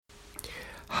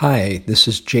Hi, this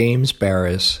is James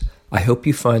Baraz. I hope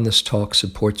you find this talk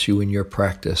supports you in your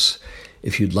practice.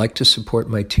 If you'd like to support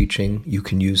my teaching, you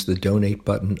can use the donate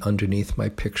button underneath my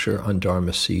picture on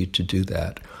Dharma Seed to do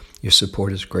that. Your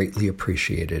support is greatly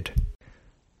appreciated.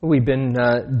 We've been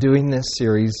doing this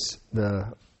series,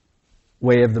 The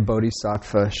Way of the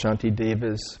Bodhisattva,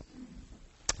 Shantideva's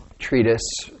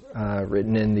treatise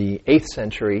written in the 8th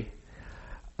century,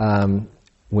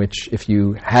 which, if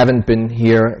you haven't been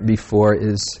here before,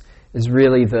 is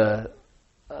really the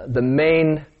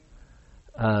main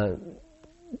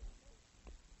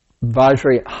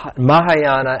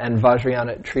Mahayana and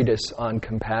Vajrayana treatise on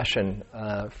compassion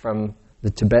from the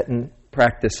Tibetan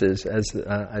practices. As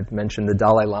I've mentioned, the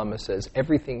Dalai Lama says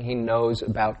everything he knows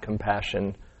about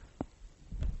compassion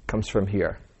comes from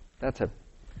here. That's a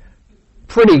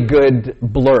pretty good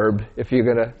blurb if you're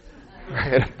going to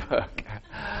write a book.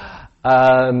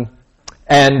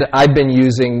 And I've been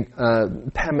using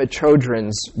Pema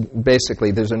Chodron's,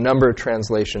 basically, there's a number of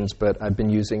translations, but I've been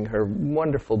using her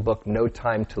wonderful book, No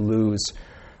Time to Lose,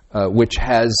 which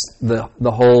has the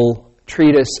whole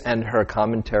treatise and her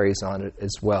commentaries on it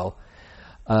as well.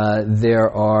 There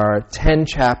are 10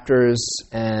 chapters,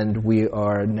 and we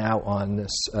are now on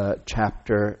this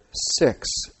chapter 6,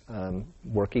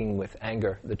 working with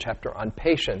anger, the chapter on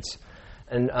patience.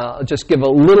 And I'll just give a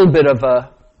little bit of a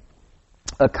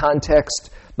context.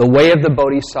 The Way of the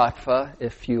Bodhisattva,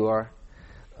 if you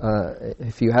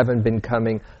haven't been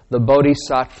coming, the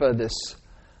Bodhisattva,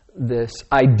 this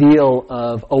ideal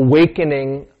of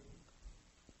awakening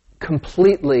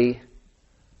completely,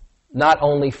 not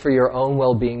only for your own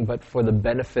well-being, but for the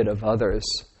benefit of others.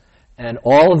 And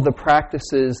all of the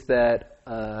practices that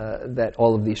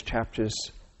all of these chapters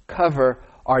cover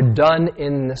are done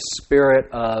in the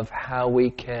spirit of how we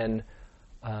can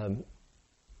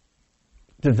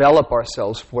develop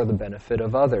ourselves for the benefit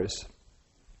of others.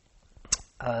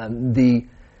 The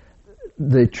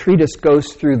treatise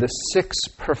goes through the 6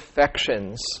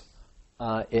 perfections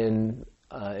in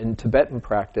Tibetan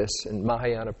practice, in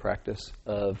Mahayana practice,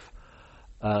 of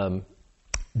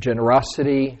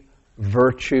generosity,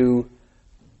 virtue,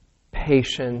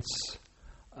 patience,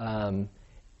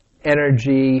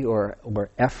 energy or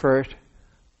effort,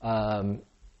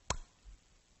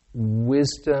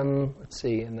 wisdom. Let's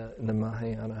see, in the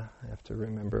Mahayana, I have to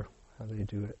remember how they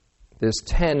do it. There's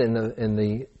 10 in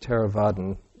the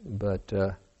Theravadan, but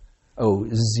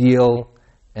zeal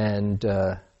and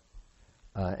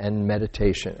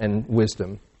meditation and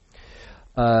wisdom.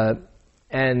 And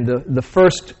the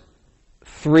first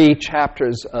 3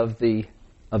 chapters of the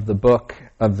book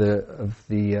of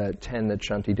the 10 that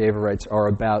Shantideva writes are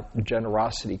about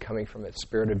generosity, coming from a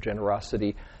spirit of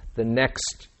generosity. The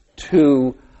next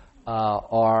 2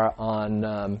 are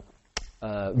on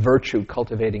virtue,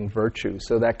 cultivating virtue.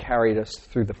 So that carried us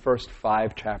through the first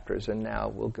 5 chapters, and now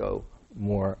we'll go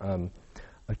more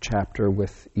a chapter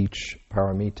with each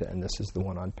paramita, and this is the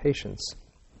one on patience.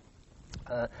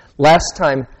 Last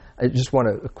time, I just want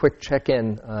a quick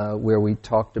check-in where we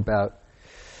talked about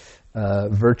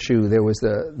virtue. There was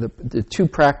the 2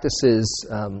 practices,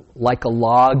 like a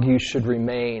log you should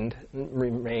remain,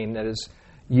 that is,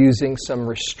 using some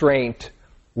restraint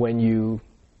when you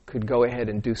could go ahead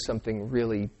and do something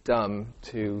really dumb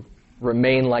to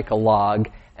remain like a log.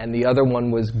 And the other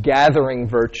one was gathering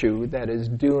virtue, that is,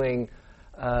 doing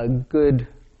good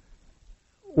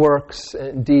works,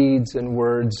 and deeds, and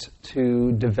words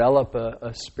to develop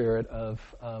a spirit of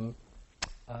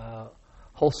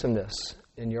wholesomeness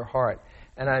in your heart.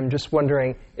 And I'm just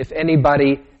wondering if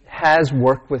anybody has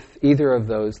worked with either of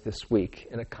those this week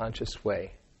in a conscious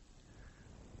way.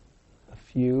 A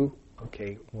few?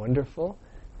 Okay, wonderful.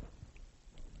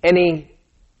 Any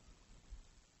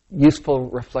useful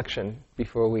reflection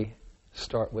before we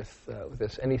start with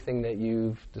this? Anything that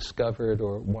you've discovered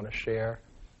or want to share?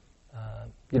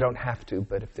 You don't have to,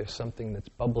 but if there's something that's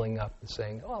bubbling up and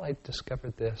saying, oh, I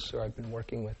discovered this, or I've been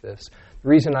working with this. The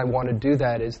reason I want to do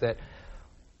that is that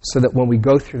so that when we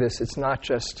go through this, it's not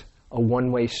just a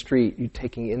one-way street, you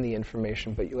taking in the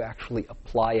information, but you actually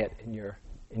apply it in your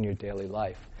daily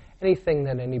life. Anything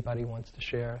that anybody wants to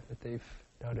share that they've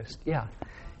noticed? Yeah.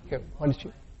 Here, why don't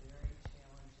you?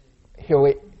 Here,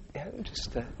 wait.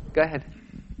 Just go ahead.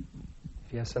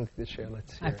 If you have something to share,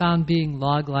 let's hear. I found being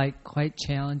log-like quite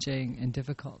challenging and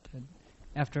difficult. And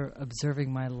after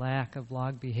observing my lack of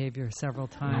log behavior several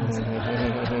times,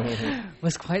 I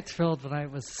was quite thrilled when I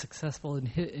was successful in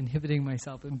inhibiting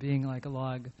myself and being like a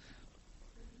log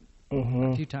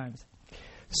a few times.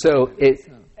 So,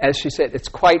 as she said, it's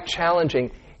quite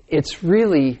challenging. It's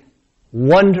really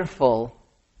wonderful,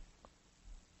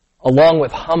 along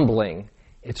with humbling,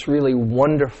 it's really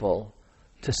wonderful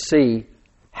to see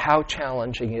how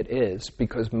challenging it is,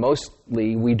 because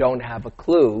mostly we don't have a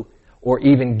clue or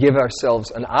even give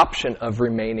ourselves an option of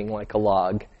remaining like a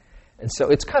log. And so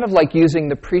it's kind of like using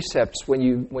the precepts. When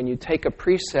you take a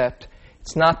precept,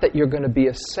 it's not that you're going to be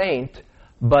a saint,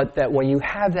 but that when you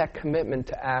have that commitment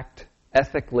to act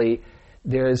ethically,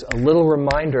 there's a little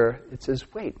reminder. It says,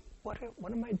 wait, what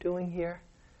am I doing here?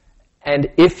 And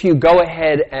if you go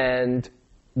ahead and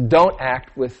don't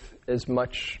act with as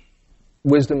much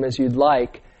wisdom as you'd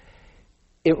like,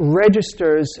 it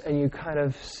registers and you kind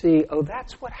of see, oh,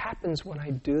 that's what happens when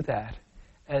I do that.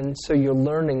 And so you're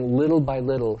learning little by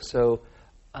little. So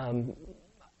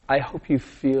I hope you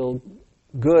feel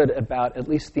good about at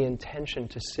least the intention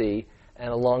to see, and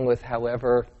along with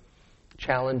however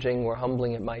challenging or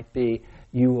humbling it might be,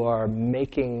 you are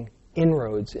making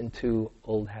inroads into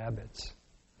old habits.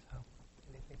 So,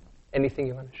 anything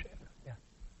you want to share? Yeah.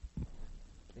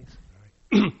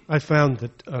 Please. I found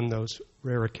that on those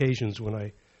rare occasions when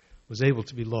I was able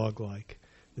to be log-like,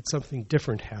 that something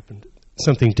different happened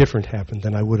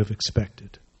than I would have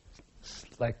expected.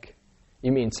 Like,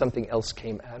 you mean something else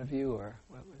came out of you, or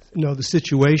what was it? No, the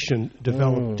situation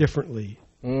developed differently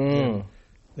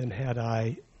than had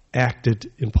I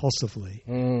acted impulsively.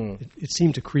 It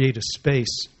seemed to create a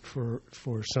space for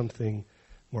something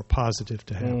more positive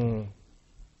to happen.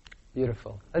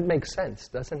 Beautiful. That makes sense,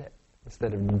 doesn't it?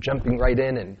 Instead of jumping right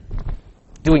in and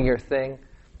doing your thing,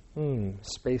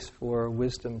 space for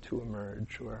wisdom to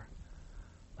emerge or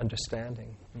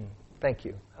understanding. Thank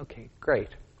you. Okay, great.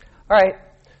 All right.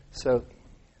 So,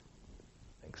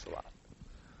 thanks a lot.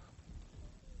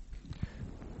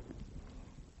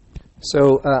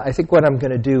 So I think what I'm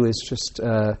going to do is just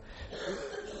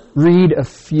read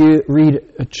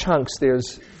chunks.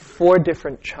 There's 4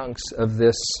 different chunks of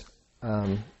this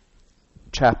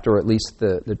chapter, or at least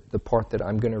the part that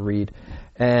I'm going to read.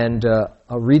 And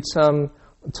I'll read some,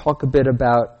 talk a bit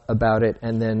about it,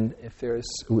 and then if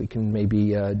we can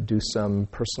maybe do some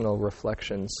personal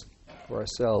reflections for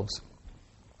ourselves.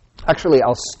 Actually,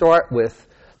 I'll start with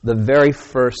the very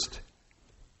first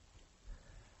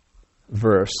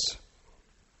verse.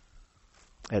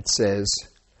 It says,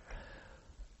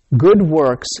 "Good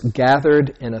works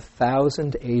gathered in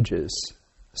 1,000 ages,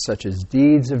 such as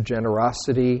deeds of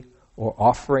generosity or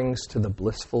offerings to the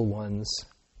blissful ones,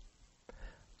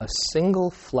 a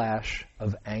single flash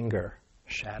of anger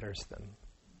shatters them."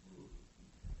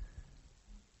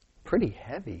 Pretty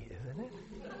heavy, isn't it?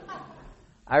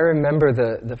 I remember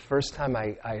the first time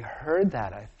I heard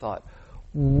that, I thought,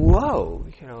 whoa,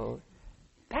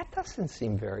 that doesn't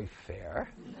seem very fair.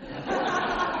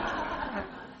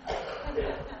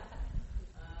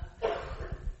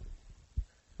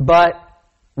 But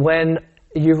when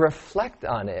you reflect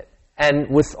on it, and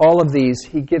with all of these,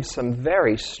 he gives some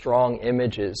very strong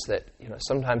images that,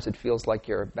 sometimes it feels like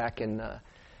you're back in, when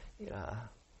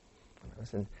I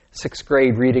was in 6th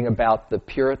grade reading about the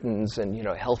Puritans and,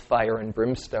 hellfire and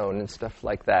brimstone and stuff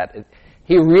like that.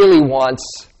 He really wants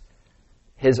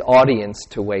his audience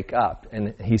to wake up.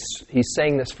 And he's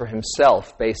saying this for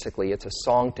himself, basically. It's a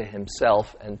song to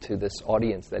himself and to this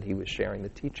audience that he was sharing the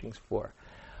teachings for.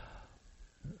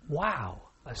 Wow,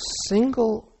 a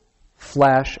single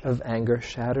flash of anger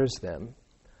shatters them.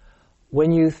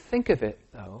 When you think of it,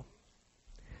 though,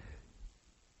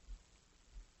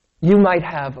 you might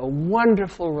have a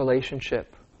wonderful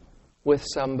relationship with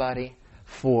somebody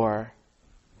for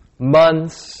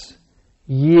months,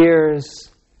 years.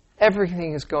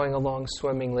 Everything is going along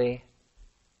swimmingly.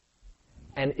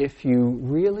 And if you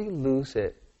really lose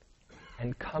it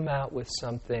and come out with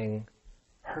something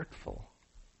hurtful,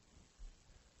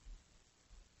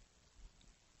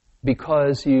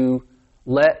 because you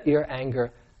let your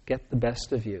anger get the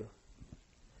best of you,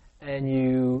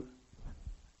 and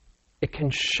it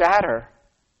can shatter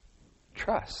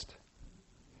trust.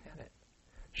 Can it?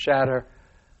 Shatter,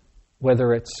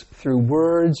 whether it's through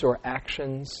words or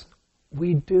actions.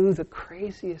 We do the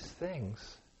craziest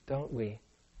things, don't we,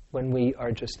 when we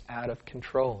are just out of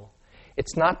control.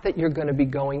 It's not that you're going to be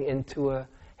going into a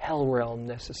hell realm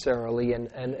necessarily, and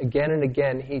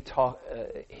again he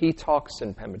talks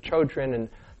in Pema Chodron, and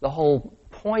the whole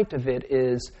point of it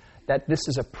is that this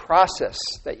is a process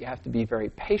that you have to be very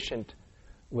patient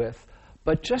with,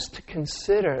 but just to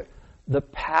consider the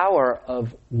power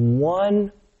of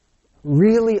one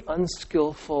really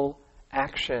unskillful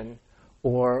action.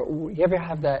 Or you ever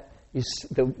have that,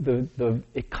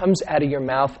 it comes out of your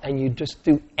mouth and you just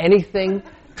do anything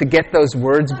to get those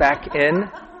words back in,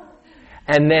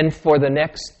 and then for the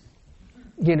next,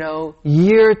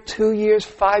 year, 2 years,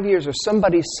 5 years, or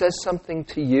somebody says something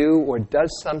to you or does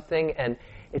something, and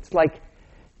it's like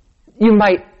you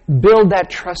might build that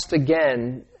trust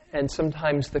again, and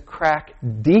sometimes the crack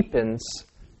deepens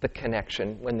the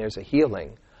connection when there's a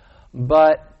healing.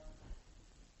 But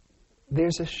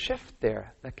there's a shift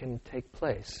there that can take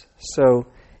place. So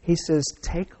he says,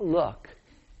 take a look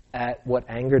at what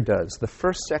anger does. The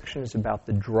first section is about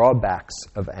the drawbacks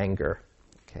of anger.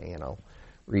 Okay, and I'll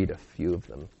read a few of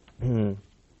them.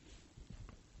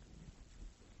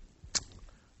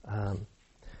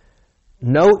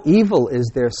 No evil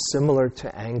is there similar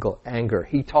to anger.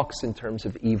 He talks in terms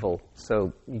of evil,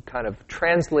 so you kind of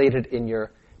translate it in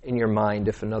your mind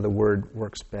if another word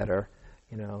works better.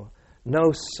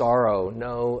 No sorrow,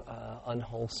 no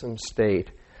unwholesome state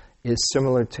is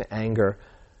similar to anger.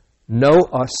 No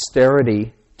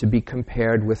austerity to be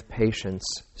compared with patience.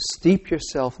 Steep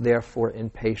yourself, therefore, in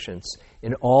patience,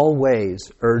 in all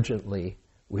ways, urgently,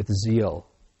 with zeal.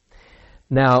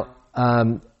 Now,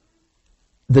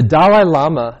 the Dalai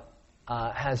Lama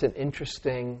has an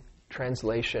interesting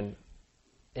translation.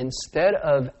 Instead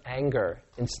of anger,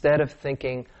 instead of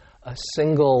thinking a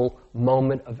single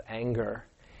moment of anger,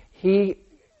 he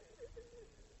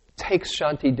takes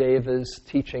Shantideva's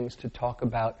teachings to talk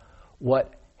about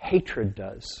what hatred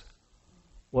does,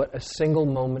 what a single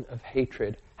moment of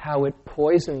hatred, how it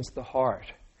poisons the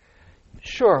heart.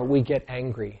 Sure, we get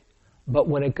angry, but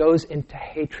when it goes into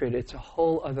hatred, it's a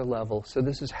whole other level. So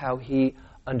this is how he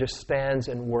understands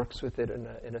and works with it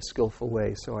in a skillful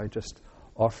way. So I just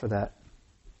offer that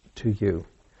to you.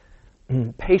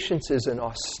 Patience is an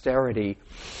austerity,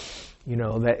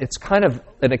 that it's kind of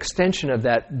an extension of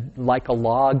that, like a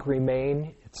log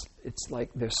remain. It's like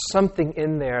there's something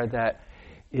in there that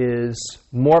is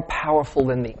more powerful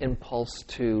than the impulse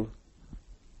to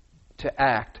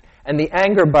act. And the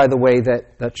anger, by the way,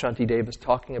 that Shantideva is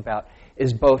talking about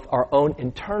is both our own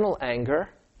internal anger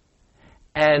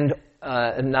and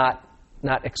not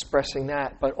expressing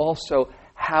that, but also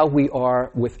how we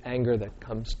are with anger that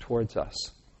comes towards us.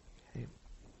 Okay.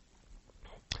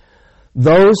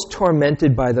 Those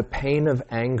tormented by the pain of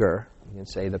anger, you can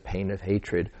say the pain of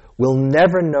hatred, will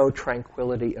never know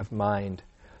tranquility of mind.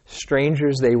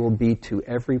 Strangers they will be to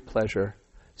every pleasure.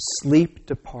 Sleep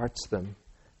departs them.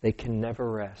 They can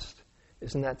never rest.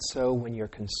 Isn't that so when you're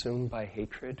consumed by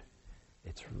hatred?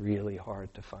 It's really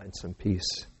hard to find some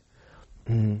peace.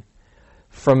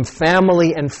 From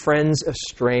family and friends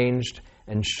estranged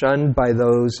and shunned by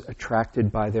those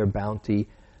attracted by their bounty,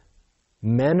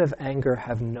 men of anger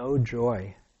have no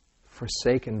joy,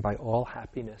 forsaken by all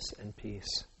happiness and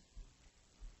peace.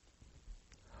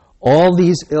 All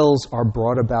these ills are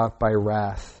brought about by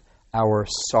wrath, our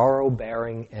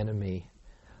sorrow-bearing enemy.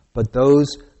 But those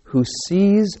who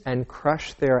seize and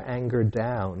crush their anger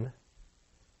down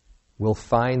will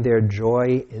find their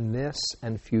joy in this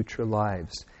and future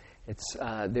lives.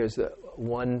 There's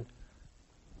one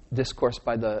discourse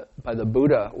by the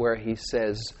Buddha where he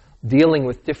says, dealing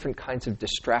with different kinds of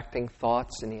distracting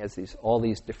thoughts, and he has all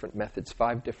these different methods,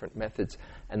 5 different methods,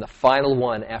 and the final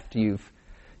one, after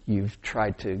you've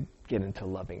tried to get into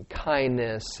loving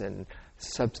kindness and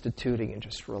substituting and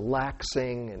just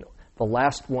relaxing, and the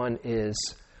last one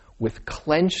is with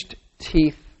clenched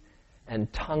teeth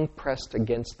and tongue pressed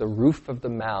against the roof of the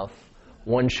mouth,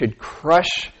 one should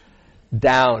crush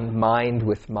down mind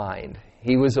with mind.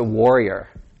 He was a warrior.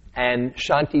 And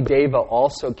Shantideva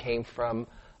also came from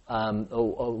a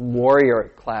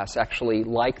warrior class. Actually,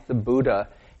 like the Buddha,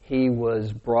 he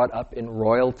was brought up in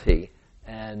royalty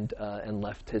and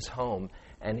left his home.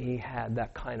 And he had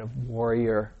that kind of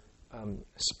warrior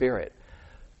spirit.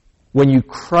 When you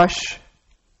crush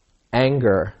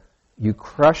anger,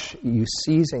 you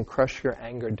seize and crush your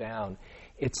anger down.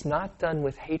 It's not done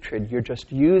with hatred. You're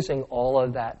just using all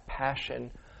of that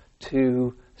passion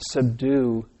to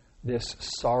subdue this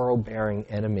sorrow-bearing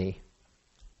enemy.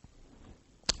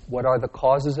 What are the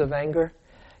causes of anger?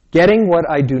 Getting what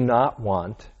I do not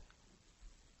want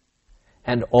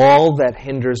and all that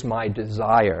hinders my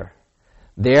desire.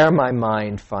 There my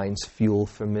mind finds fuel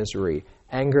for misery.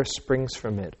 Anger springs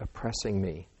from it, oppressing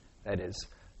me. That is,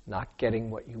 not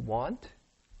getting what you want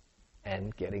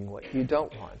and getting what you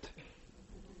don't want.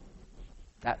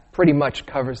 That pretty much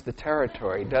covers the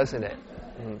territory, doesn't it?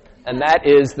 And that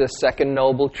is the second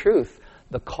noble truth.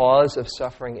 The cause of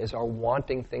suffering is our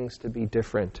wanting things to be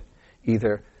different.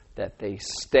 Either that they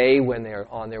stay when they're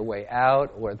on their way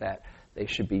out, or that they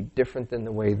should be different than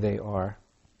the way they are.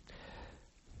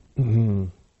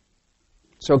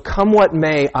 So come what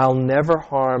may, I'll never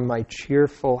harm my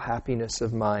cheerful happiness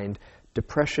of mind.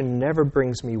 Depression never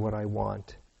brings me what I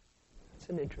want. That's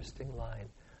an interesting line.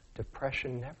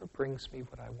 Depression never brings me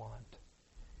what I want.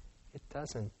 It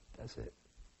doesn't, does it?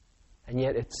 And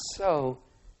yet it's so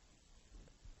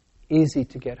easy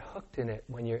to get hooked in it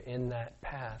when you're in that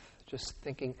path, just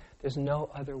thinking there's no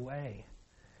other way.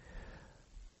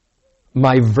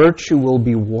 My virtue will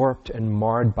be warped and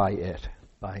marred by it,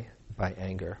 by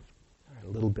anger. All right, a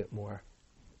little bit more,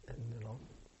 and then I'll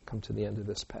come to the end of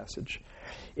this passage.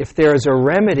 If there is a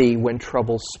remedy when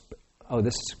trouble... oh,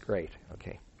 this is great.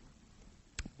 Okay.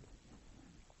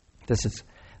 This is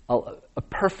a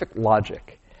perfect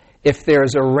logic. If there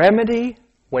is a remedy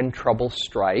when trouble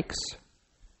strikes,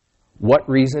 what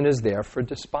reason is there for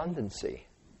despondency?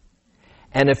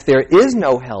 And if there is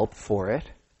no help for it,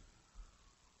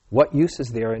 what use is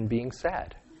there in being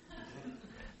sad?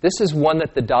 This is one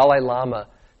that the Dalai Lama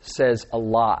says a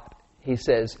lot. He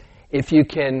says, if you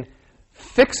can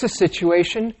fix a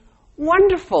situation,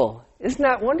 wonderful. Isn't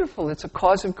that wonderful? It's a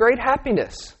cause of great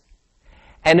happiness.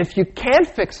 And if you can't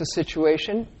fix a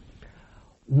situation,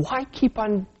 why keep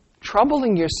on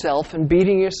troubling yourself and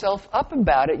beating yourself up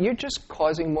about it? You're just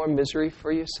causing more misery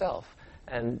for yourself.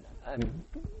 And I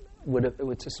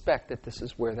would suspect that this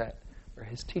is where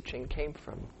his teaching came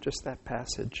from, just that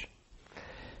passage.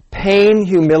 Pain,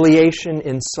 humiliation,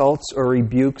 insults, or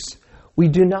rebukes, we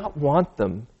do not want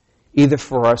them, either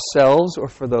for ourselves or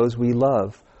for those we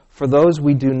love. For those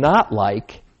we do not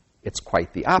like, it's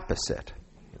quite the opposite.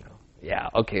 Yeah,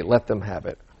 okay, let them have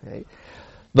it. Okay?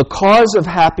 The cause of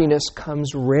happiness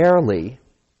comes rarely,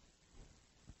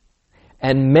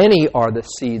 and many are the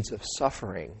seeds of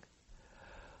suffering.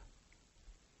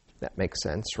 That makes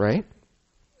sense, right?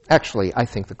 Actually, I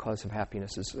think the cause of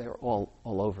happiness is there all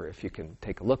over if you can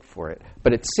take a look for it.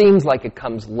 But it seems like it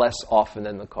comes less often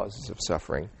than the causes of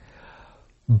suffering.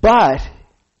 But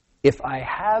if I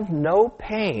have no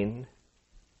pain,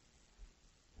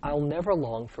 I'll never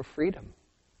long for freedom.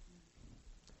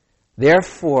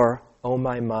 Therefore, O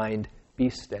my mind, be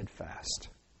steadfast.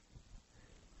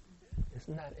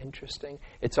 Isn't that interesting?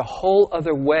 It's a whole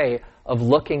other way of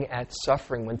looking at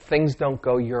suffering when things don't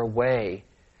go your way.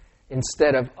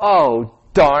 Instead of, oh,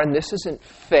 darn, this isn't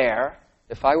fair.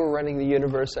 If I were running the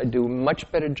universe, I'd do a much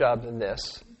better job than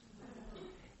this.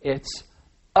 It's,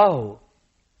 oh,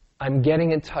 I'm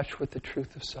getting in touch with the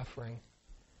truth of suffering.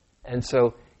 And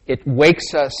so it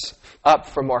wakes us up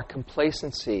from our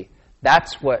complacency.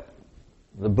 That's what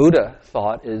the Buddha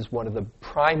thought is one of the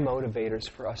prime motivators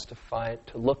for us to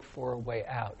look for a way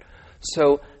out.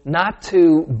 So not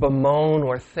to bemoan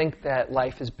or think that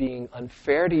life is being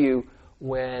unfair to you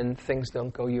when things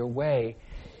don't go your way.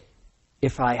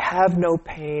 If I have no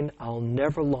pain, I'll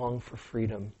never long for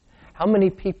freedom. How many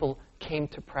people came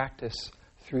to practice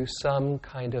through some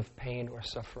kind of pain or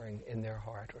suffering in their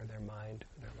heart or their mind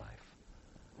or their life?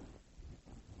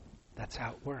 That's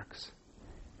how it works.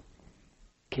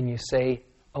 Can you say,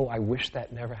 oh, I wish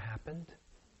that never happened?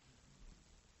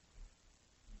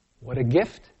 What a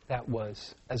gift that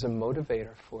was as a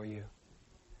motivator for you.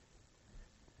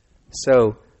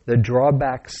 So, the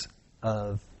drawbacks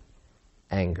of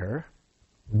anger,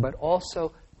 but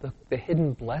also the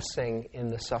hidden blessing in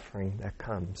the suffering that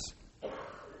comes.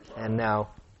 And now,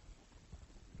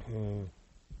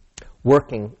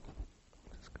 working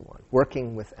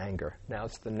with anger. Now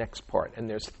it's the next part. And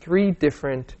there's three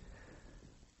different,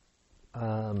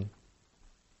 let's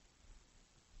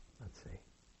see.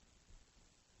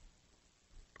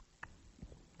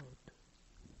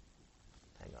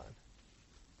 Hang on.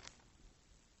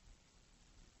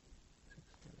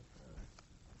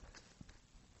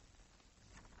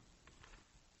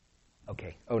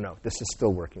 Okay. Oh no, this is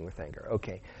still working with anger.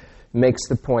 Okay. Makes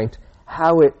the point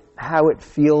how it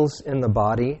feels in the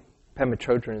body. Pema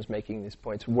Chodron is making these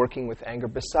points. Working with anger.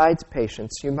 Besides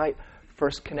patience, you might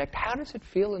first connect. How does it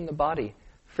feel in the body?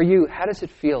 For you, how does it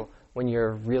feel when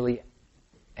you're really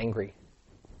angry?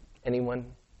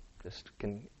 Anyone just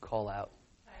can call out.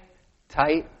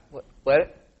 Tight.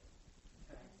 What?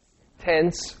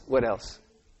 Tense. What else?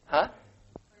 Huh?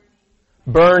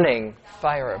 Burning.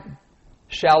 Fire.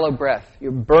 Shallow breath.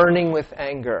 You're burning with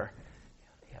anger.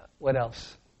 Yeah. What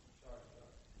else?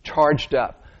 Charged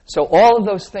up. So all of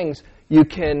those things you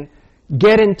can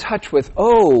get in touch with.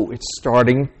 Oh, it's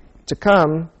starting to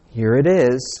come. Here it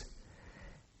is.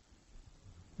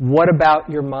 What about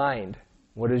your mind?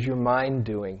 What is your mind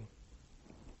doing?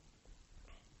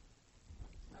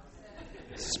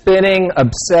 Spinning,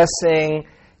 obsessing.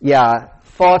 Yeah,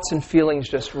 thoughts and feelings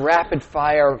just rapid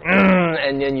fire.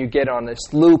 And then you get on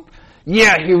this loop.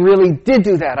 Yeah, he really did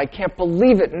do that. I can't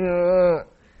believe it.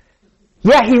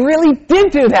 Yeah, he really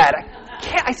did do that.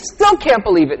 I still can't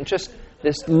believe it. And just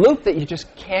this loop that you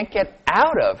just can't get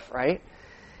out of, right?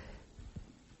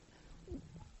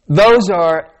 Those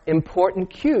are important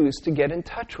cues to get in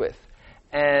touch with.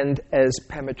 And as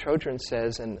Pema Chodron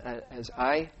says, and as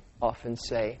I often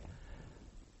say,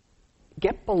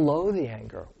 get below the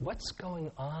anger. What's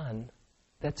going on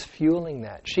that's fueling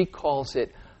that? She calls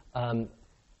it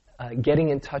getting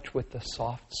in touch with the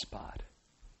soft spot.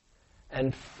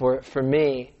 And for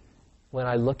me, when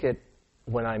I look at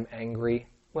when I'm angry,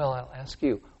 well, I'll ask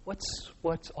you,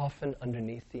 what's often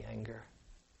underneath the anger?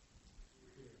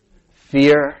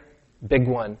 Fear, big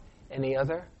one. Any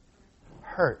other?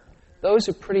 Hurt. Those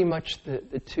are pretty much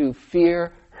the two.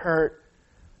 Fear, hurt,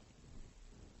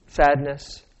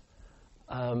 sadness.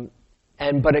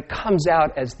 But it comes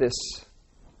out as this,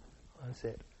 what is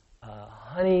it?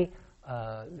 Honey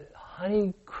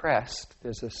crest.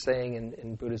 There's a saying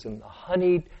in Buddhism,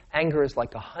 anger is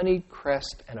like a honeyed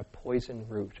crest and a poison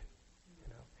root.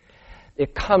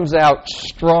 It comes out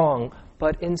strong,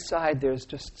 but inside there's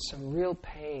just some real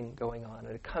pain going on.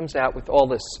 And it comes out with all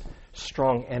this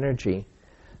strong energy.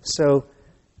 So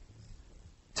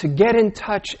to get in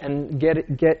touch and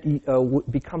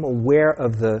become aware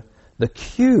of the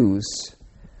cues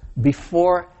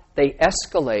before they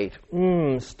escalate,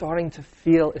 starting to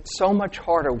feel it's so much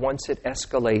harder once it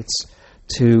escalates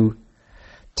to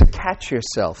catch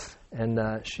yourself. And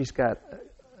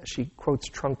she quotes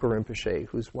Trungpa Rinpoche,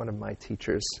 who's one of my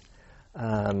teachers,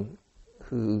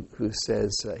 who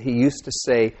says, he used to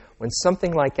say, when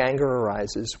something like anger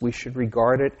arises, we should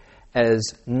regard it as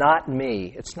not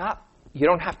me. It's not, you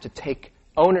don't have to take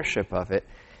ownership of it.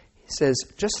 He says,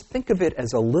 just think of it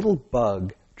as a little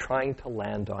bug trying to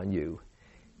land on you.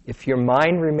 If your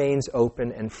mind remains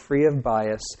open and free of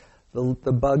bias,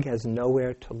 the bug has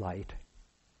nowhere to light.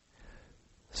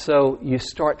 So you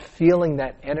start feeling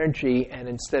that energy, and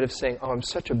instead of saying, oh, I'm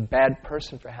such a bad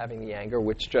person for having the anger,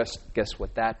 which just, guess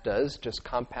what that does? Just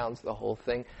compounds the whole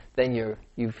thing. Then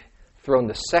you've thrown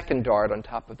the second dart on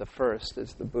top of the first,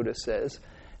 as the Buddha says,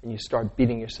 and you start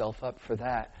beating yourself up for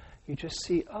that. You just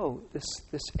see, oh, this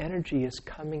energy is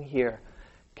coming here.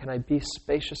 Can I be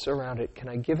spacious around it? Can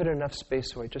I give it enough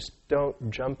space so I just don't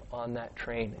jump on that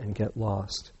train and get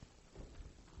lost?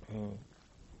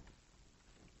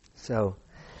 So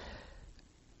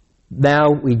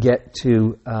now we get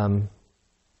to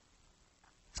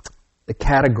the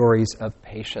categories of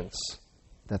patience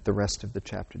that the rest of the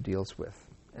chapter deals with.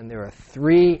 And there are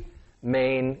three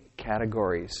main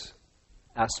categories,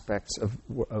 aspects of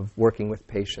working with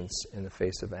patience in the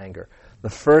face of anger. The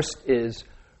first is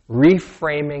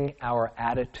reframing our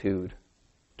attitude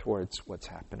towards what's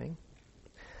happening.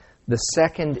 The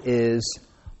second is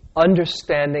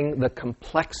understanding the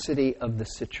complexity of the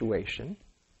situation.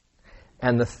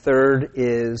 And the third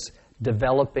is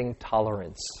developing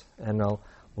tolerance. And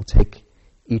we'll take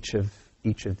each of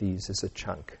these as a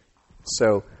chunk.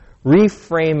 So,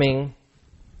 reframing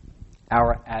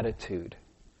our attitude.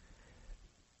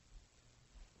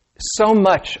 So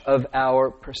much of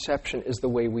our perception is the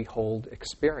way we hold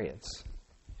experience.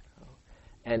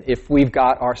 And if we've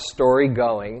got our story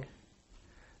going,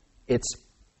 it's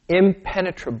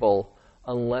impenetrable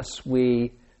unless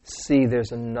we see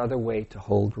there's another way to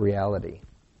hold reality.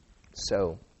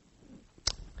 So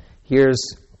here's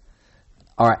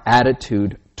our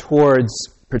attitude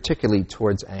particularly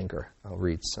towards anger. I'll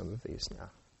read some of these now.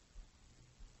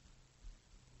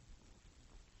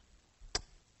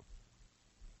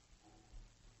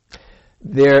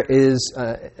 These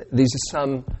are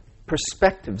some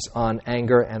perspectives on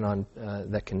anger and on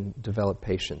that can develop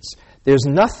patience. There's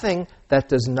nothing that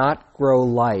does not grow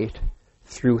light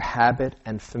through habit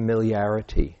and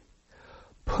familiarity.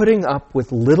 Putting up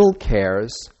with little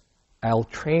cares, I'll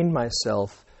train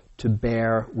myself to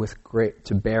bear with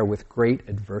great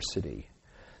adversity.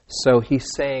 So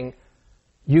he's saying,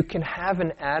 you can have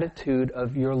an attitude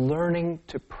of you're learning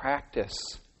to practice.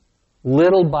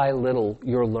 Little by little,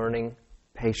 you're learning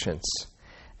patience.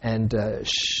 And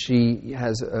she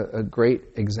has a great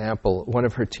example. One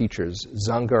of her teachers,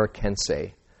 Zangar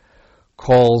Kensei,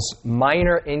 calls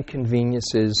minor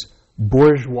inconveniences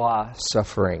bourgeois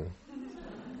suffering.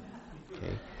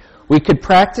 Okay. We could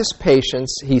practice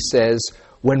patience, he says,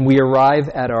 when we arrive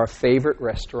at our favorite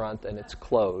restaurant and it's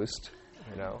closed.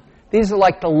 These are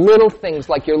like the little things,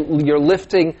 like you're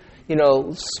lifting,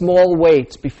 small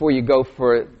weights before you go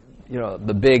for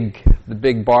the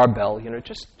big barbell,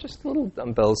 just little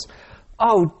dumbbells.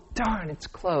 Oh, darn, it's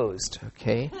closed,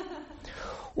 okay?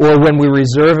 Or when we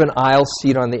reserve an aisle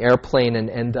seat on the airplane and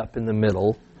end up in the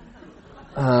middle.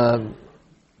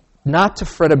 Not to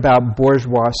fret about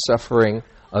bourgeois suffering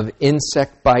of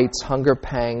insect bites, hunger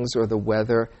pangs, or the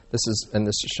weather. This is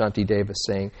Shantideva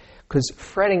saying, because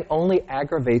fretting only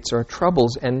aggravates our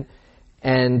troubles, and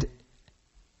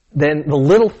then the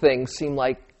little things seem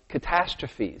like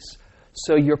catastrophes.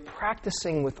 So you're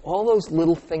practicing with all those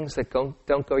little things that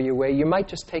don't go your way. You might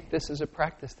just take this as a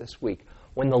practice this week.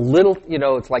 When the little,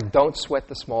 it's like don't sweat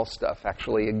the small stuff.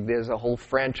 Actually, there's a whole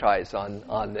franchise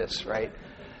on this, right?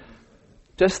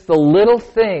 Just the little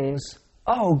things.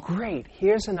 Oh, great,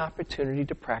 here's an opportunity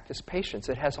to practice patience.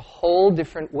 It has a whole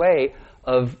different way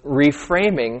of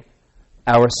reframing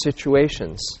our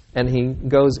situations. And he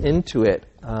goes into it.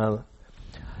 Do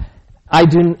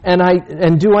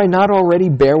I not already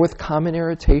bear with common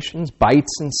irritations,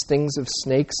 bites and stings of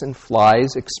snakes and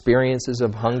flies, experiences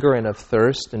of hunger and of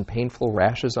thirst, and painful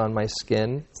rashes on my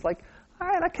skin? It's like, all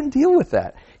right, I can deal with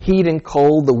that. Heat and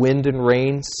cold, the wind and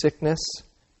rain, sickness.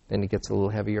 Then it gets a little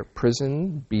heavier.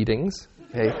 Prison, beatings.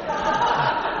 Okay.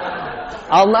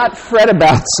 I'll not fret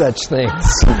about such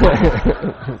things.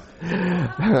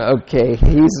 Okay,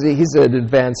 he's an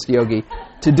advanced yogi.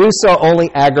 To do so only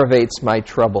aggravates my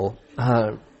trouble.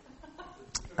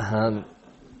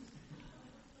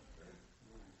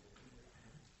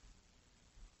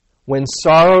 When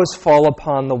sorrows fall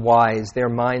upon the wise, their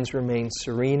minds remain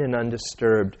serene and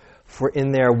undisturbed, for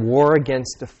in their war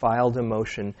against defiled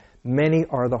emotion, many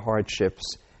are the hardships,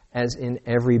 as in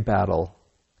every battle.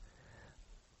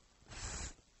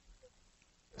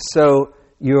 So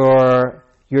you're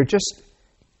just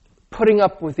putting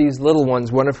up with these little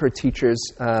ones. One of her teachers,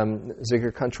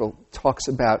 Zigor Kuntrell, talks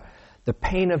about the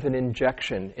pain of an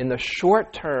injection. In the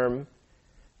short term,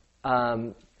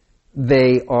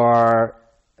 they are,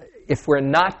 if we're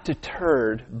not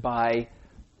deterred by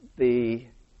the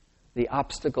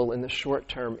obstacle in the short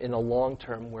term, in the long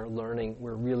term, we're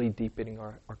really deepening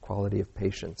our quality of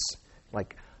patience.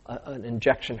 Like an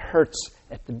injection hurts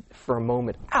for a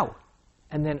moment, ow!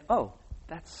 And then, oh,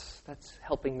 that's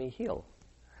helping me heal.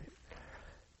 Right?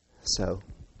 So,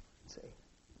 let's see.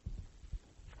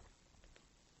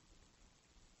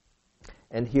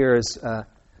 And here's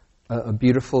a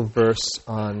beautiful verse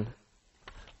on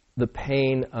the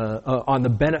pain, on the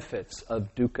benefits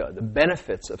of dukkha, the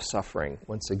benefits of suffering,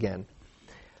 once again.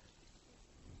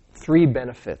 3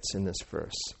 benefits in this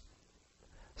verse.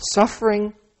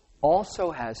 Suffering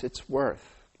also has its worth.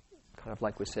 Kind of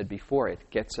like we said before, it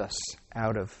gets us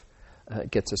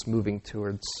gets us moving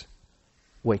towards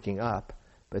waking up.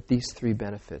 But these 3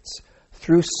 benefits.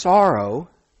 Through sorrow,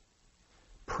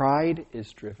 pride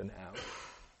is driven out.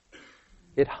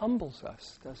 It humbles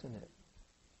us, doesn't it?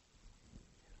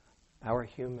 Our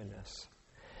humanness.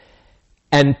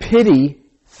 And pity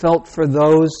felt for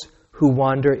those who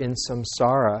wander in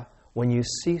samsara. When you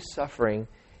see suffering,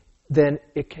 then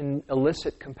it can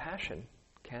elicit compassion,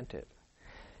 can't it?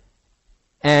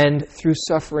 And through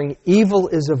suffering, evil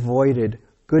is avoided,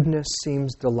 goodness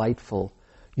seems delightful.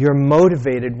 You're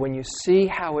motivated when you see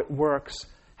how it works,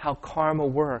 how karma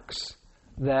works,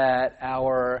 that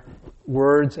our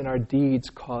words and our deeds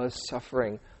cause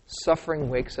suffering. Suffering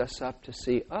wakes us up to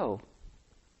see, oh,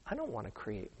 I don't want to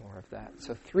create more of that.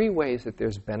 So 3 ways that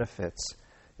there's benefits.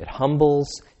 It humbles,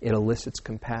 it elicits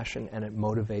compassion, and it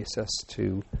motivates us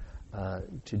to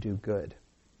do good.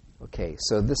 Okay,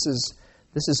 so this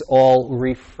is all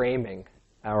reframing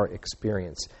our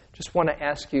experience. Just want to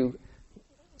ask you,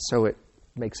 so it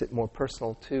makes it more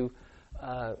personal, to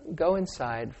go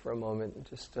inside for a moment and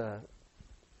just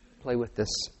play with this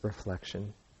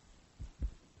reflection.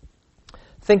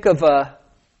 Think of a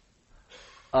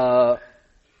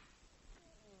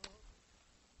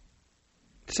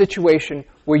situation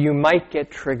where you might get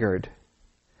triggered.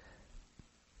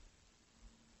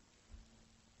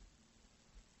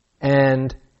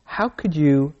 And how could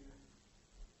you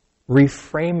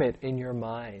reframe it in your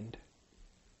mind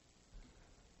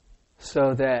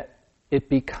so that it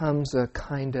becomes a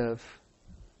kind of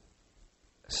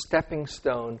stepping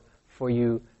stone for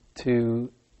you to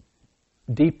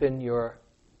deepen your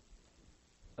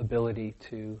ability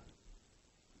to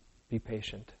be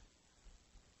patient?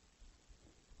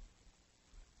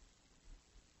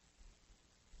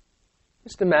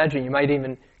 Just imagine, you might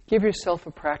even give yourself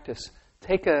a practice.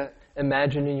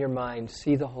 Imagine in your mind,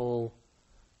 see the whole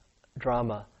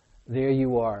drama. There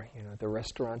you are, the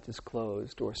restaurant is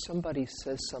closed, or somebody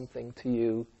says something to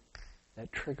you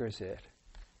that triggers it.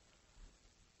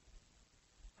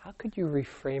 How could you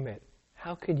reframe it?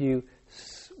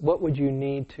 What would you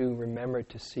need to remember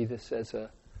to see this as a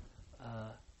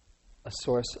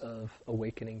source of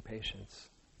awakening patience?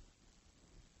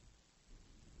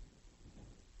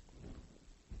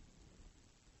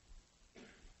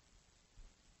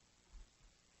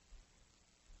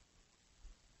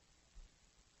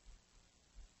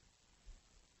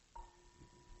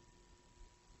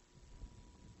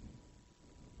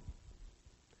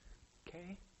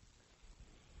 Okay?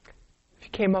 If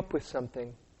you came up with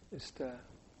something, just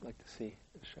I'd like to see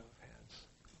a show of hands.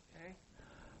 Okay.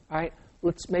 All right.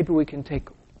 Maybe we can take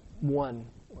one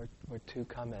or two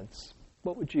comments.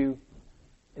 What would you?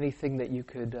 Anything that you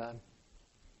could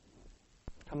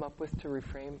come up with to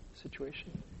reframe the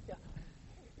situation? Yeah.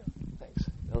 Thanks.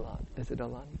 Is it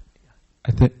Alani?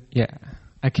 Yeah.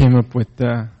 I came up with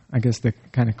I guess the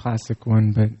kind of classic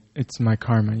one, but it's my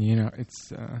karma.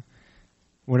 It's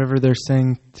whatever they're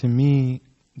saying to me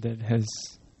that has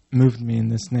moved me in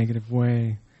this negative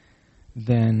way.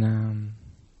 Then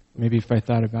maybe if I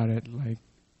thought about it, like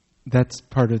that's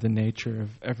part of the nature of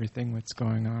everything that's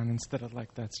going on, instead of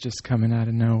like that's just coming out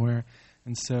of nowhere.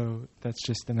 And so that's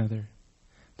just another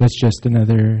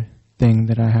thing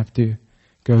that I have to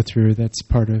go through. That's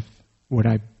part of what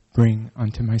I bring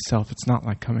onto myself. It's not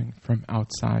like coming from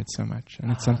outside so much,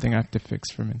 and it's something I have to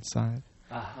fix from inside.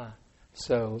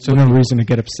 So no reason to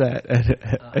get upset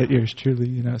at yours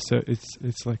truly, So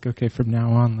it's like, okay, from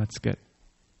now on, let's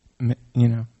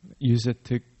use it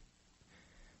to,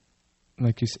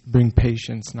 like you said, bring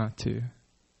patience, not to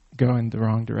go in the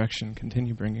wrong direction.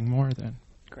 Continue bringing more. Then.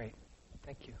 Great,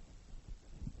 thank you.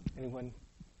 Anyone?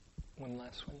 One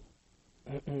last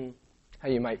one. How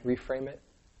you might reframe it?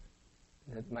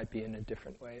 It might be in a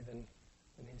different way than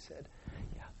he said.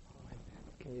 Yeah.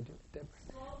 Can you do it, Deborah?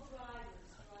 Slow drivers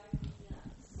drive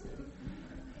nuts.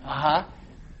 Uh-huh.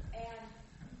 And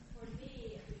for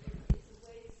me, it's a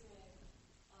way to say,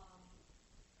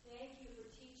 thank you for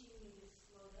teaching me to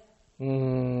slow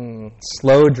down.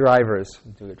 Slow drivers.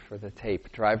 We'll do it for the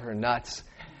tape. Drive her nuts.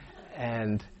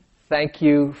 And thank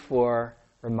you for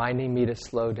reminding me to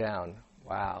slow down.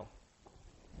 Wow.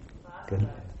 Good.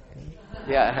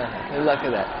 Yeah, good luck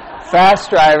at that. Fast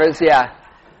drivers, yeah.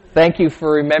 Thank you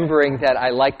for remembering that I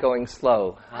like going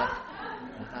slow.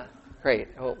 Great.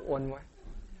 Oh, one more.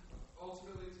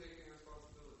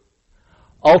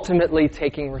 Ultimately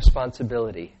taking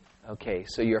responsibility. Okay,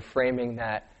 so you're framing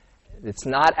that it's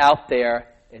not out there,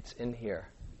 it's in here.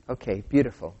 Okay,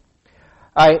 beautiful.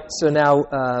 All right, so now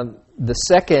the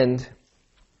second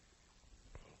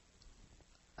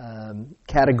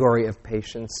category of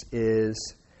patience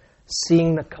is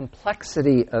seeing the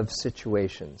complexity of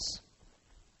situations.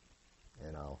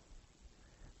 And I'll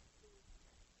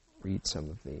read some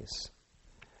of these.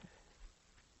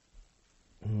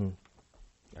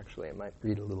 Actually, I might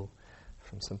read a little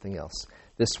from something else.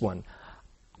 This one.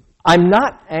 I'm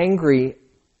not angry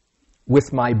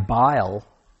with my bile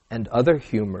and other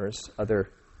humors,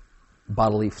 other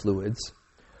bodily fluids,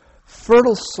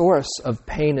 fertile source of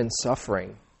pain and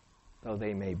suffering, though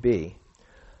they may be.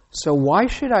 So why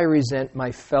should I resent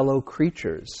my fellow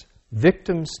creatures,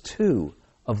 victims too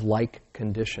of like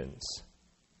conditions?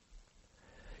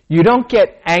 You don't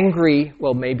get angry,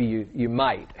 well, maybe you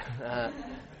might.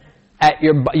 At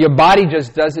your body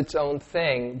just does its own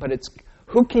thing, but it's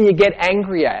who can you get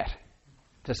angry at?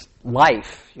 Just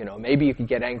life, Maybe you could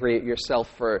get angry at yourself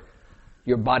for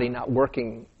your body not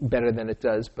working better than it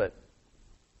does, but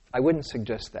I wouldn't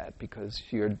suggest that because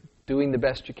you're doing the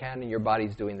best you can and your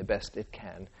body's doing the best it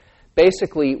can.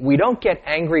 Basically, we don't get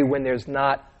angry when there's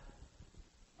not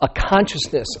a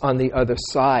consciousness on the other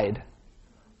side,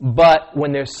 but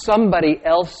when there's somebody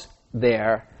else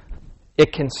there,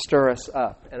 it can stir us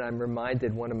up. And I'm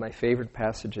reminded, one of my favorite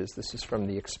passages, this is from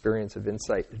the Experience of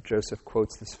Insight. Joseph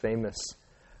quotes this famous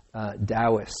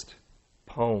Taoist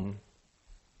poem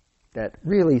that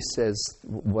really says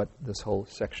what this whole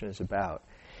section is about,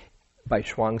 by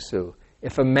Shuangzi.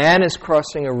 If a man is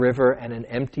crossing a river and an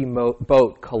empty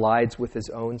boat collides with his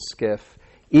own skiff,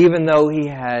 even though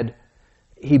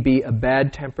he be a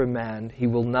bad-tempered man, he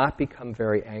will not become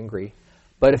very angry.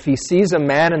 But if he sees a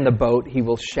man in the boat, he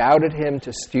will shout at him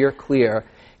to steer clear.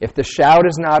 If the shout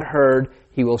is not heard,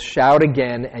 he will shout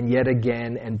again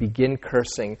and begin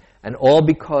cursing, and all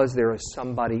because there is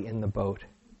somebody in the boat.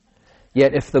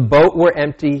 Yet if the boat were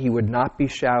empty, he would not be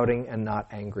shouting and not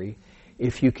angry.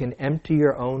 If you can empty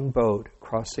your own boat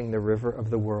crossing the river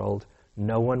of the world,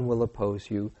 no one will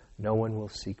oppose you, no one will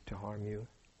seek to harm you.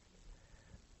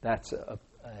 That's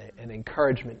an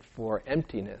encouragement for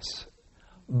emptiness.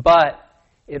 But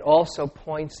it also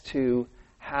points to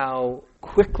how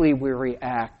quickly we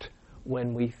react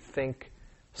when we think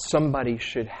somebody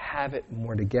should have it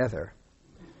more together.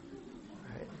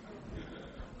 Right?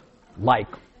 Like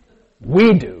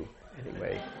we do,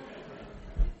 anyway.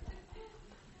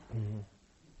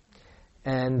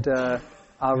 And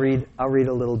I'll read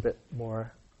a little bit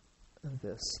more of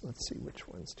this. Let's see which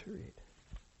ones to read.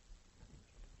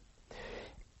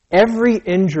 Every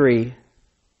injury,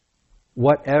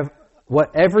 whatever,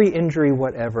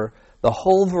 the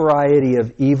whole variety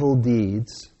of evil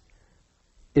deeds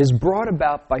is brought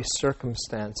about by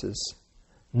circumstances,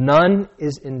 None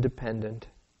is independent.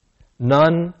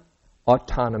 None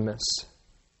autonomous.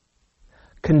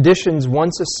 Conditions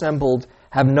once assembled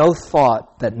have no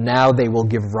thought that now they will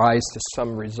give rise to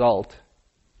some result.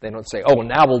 They don't say, oh,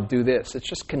 now we'll do this. It's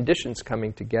just conditions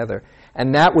coming together.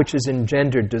 And that which is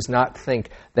engendered does not think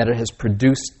that it has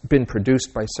been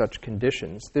produced by such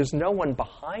conditions. There's no one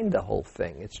behind the whole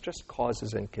thing. It's just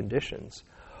causes and conditions.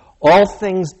 All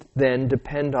things then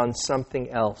depend on something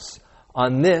else.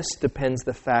 On this depends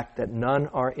the fact that none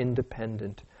are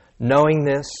independent. Knowing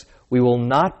this, we will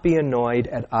not be annoyed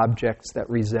at objects that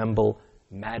resemble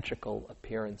magical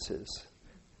appearances.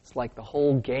 It's like the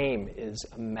whole game is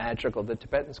a magical, the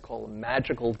Tibetans call a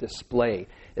magical display.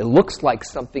 It looks like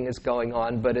something is going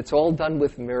on, but it's all done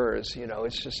with mirrors.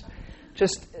 It's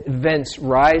just events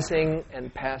rising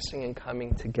and passing and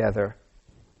coming together.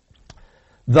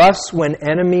 Thus, when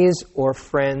enemies or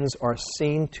friends are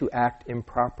seen to act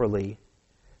improperly,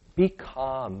 be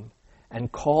calm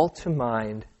and call to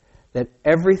mind that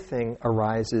everything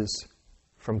arises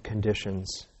from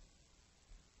conditions.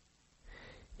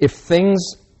 If things...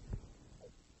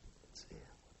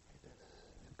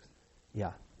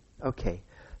 Yeah, okay.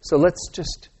 So let's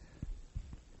just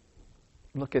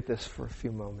look at this for a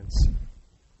few moments.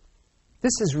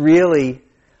 This is really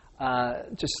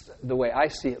just the way I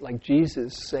see it, like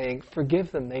Jesus saying,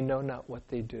 forgive them, they know not what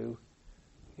they do.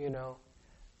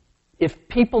 If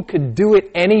people could do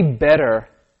it any better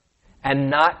and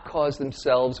not cause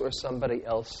themselves or somebody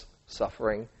else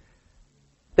suffering,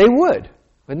 they would,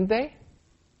 wouldn't they?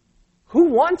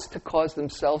 Who wants to cause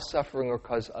themselves suffering or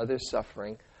cause others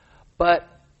suffering? But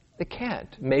they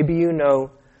can't. Maybe you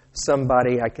know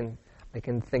somebody, I can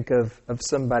think of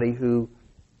somebody who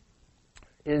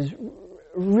is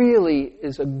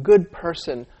a good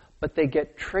person, but they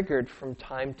get triggered from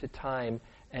time to time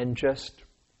and just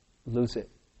lose it.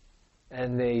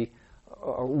 And they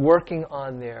are working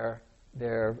on their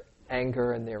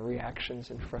anger and their reactions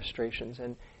and frustrations.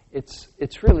 And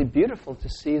it's really beautiful to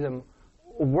see them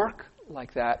work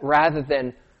like that rather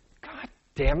than, God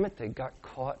damn it, they got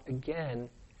caught again.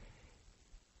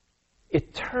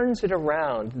 It turns it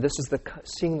around. This is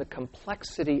seeing the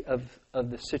complexity of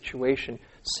the situation,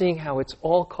 seeing how it's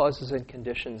all causes and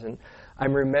conditions. And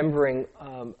I'm remembering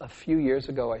a few years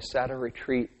ago I sat a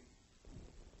retreat.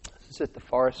 This is at the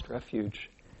Forest Refuge.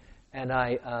 And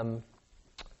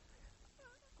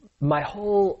my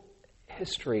whole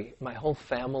history, my whole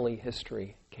family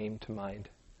history came to mind.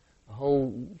 The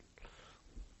whole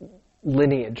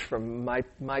lineage from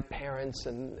my parents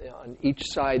and on each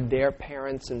side their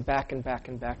parents and back and back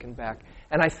and back and back.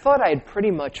 And I thought I had pretty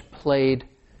much played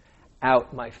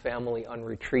out my family on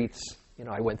retreats.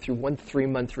 I went through one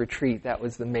 3-month retreat. That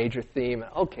was the major theme.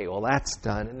 Okay, well, that's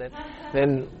done. And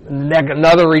then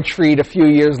another retreat a few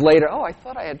years later. Oh, I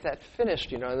thought I had that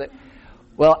finished,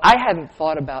 Well, I hadn't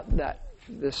thought about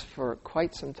this for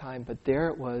quite some time, but there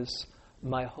it was,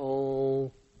 my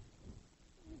whole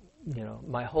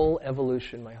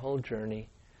evolution, my whole journey,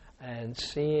 and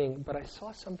but I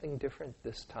saw something different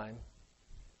this time.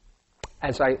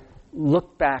 As I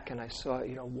looked back and I saw,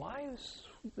 why is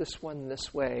this one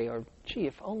this way? Or, gee,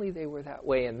 if only they were that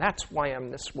way, and that's why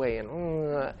I'm this way.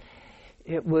 And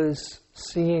it was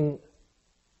seeing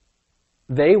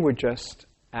they were just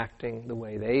acting the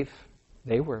way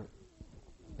they were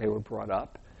brought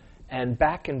up, and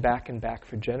back and back and back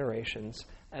for generations.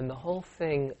 And the whole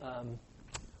thing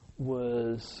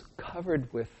was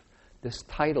covered with this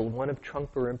title, one of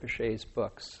Trungpa Rinpoche's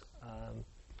books,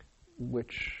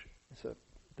 which is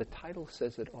the title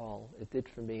says it all. It did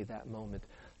for me that moment.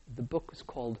 The book was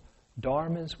called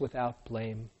Dharmas Without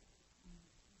Blame.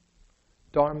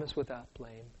 Dharmas Without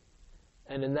Blame.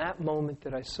 And in that moment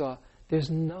that I saw, there's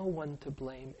no one to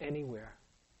blame anywhere.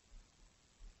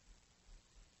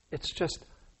 It's just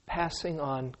passing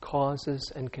on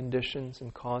causes and conditions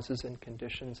and causes and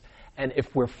conditions. And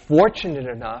if we're fortunate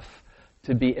enough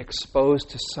to be exposed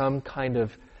to some kind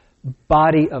of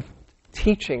body of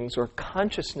teachings or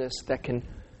consciousness that can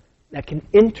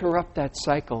interrupt that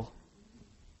cycle,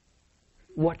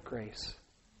 what grace.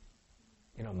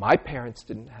 My parents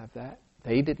didn't have that.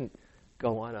 They didn't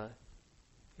go on a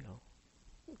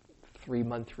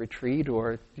 3-month retreat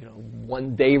or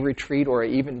 1-day retreat or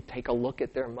even take a look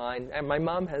at their mind. And my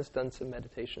mom has done some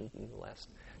meditation in the last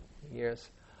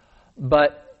years.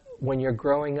 But when you're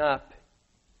growing up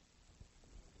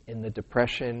in the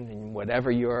depression and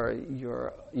whatever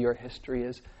your history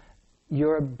is,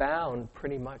 you're bound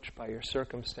pretty much by your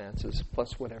circumstances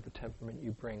plus whatever temperament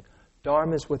you bring.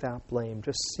 Dharma is without blame,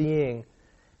 just seeing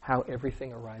how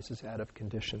everything arises out of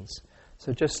conditions.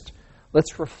 So just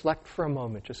let's reflect for a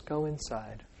moment. Just go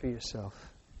inside for yourself.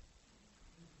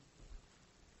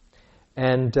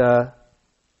 And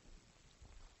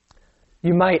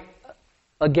you might,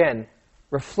 again,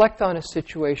 reflect on a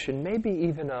situation, maybe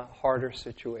even a harder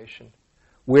situation,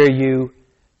 where you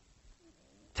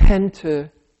tend to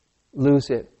lose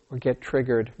it or get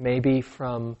triggered, maybe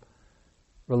from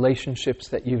relationships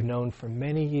that you've known for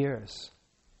many years,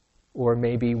 or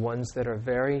maybe ones that are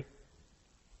very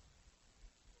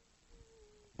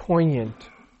poignant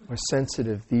or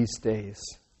sensitive these days,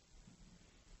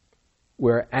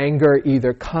 where anger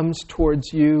either comes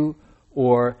towards you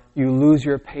or you lose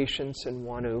your patience and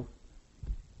want to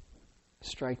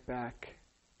strike back.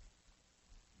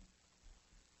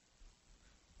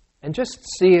 And just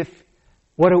see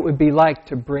what it would be like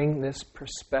to bring this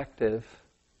perspective.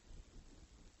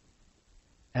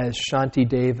 As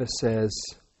Shantideva says,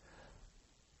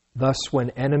 thus when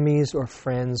enemies or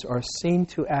friends are seen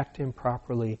to act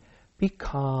improperly, be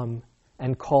calm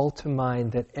and call to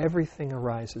mind that everything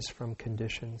arises from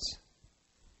conditions.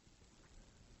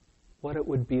 What it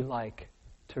would be like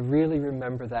to really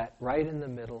remember that right in the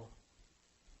middle.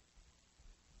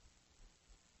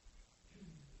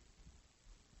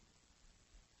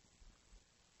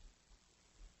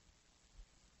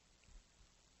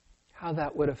 How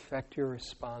that would affect your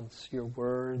response, your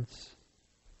words,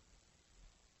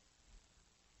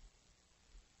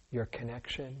 your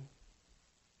connection,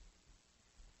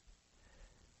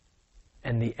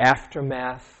 and the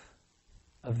aftermath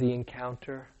of the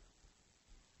encounter.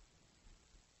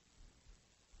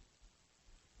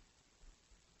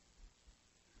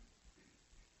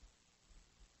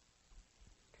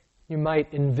 You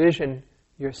might envision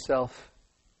yourself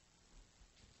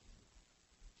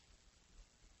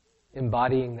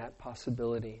embodying that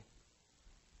possibility.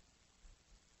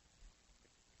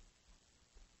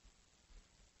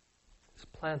 Let's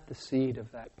plant the seed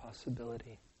of that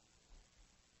possibility.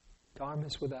 Dharma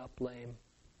is without blame.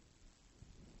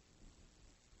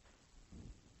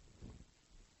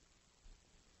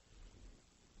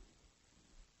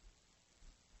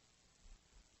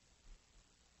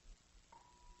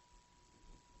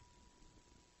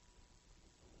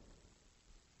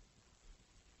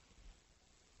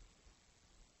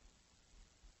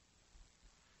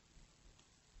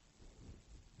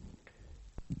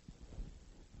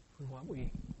 What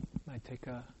we might take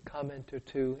a comment or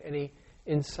two, any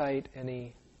insight,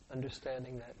 any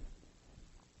understanding that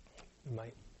you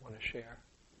might want to share.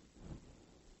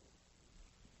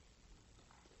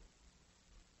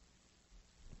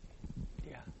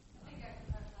 Yeah. I think I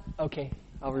can touch on. Okay,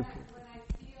 I'll repeat. When I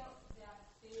feel that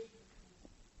spaciousness,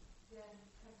 then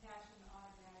compassion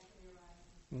automatically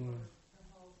arises for the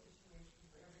whole situation,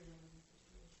 for everyone in the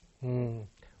situation.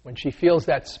 When she feels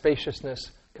that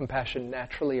spaciousness, compassion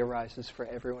naturally arises for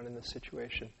everyone in the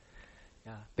situation.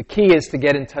 Yeah. The key is to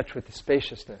get in touch with the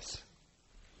spaciousness.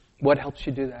 What helps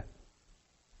you do that?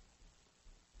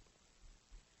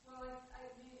 Well, I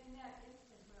mean, in that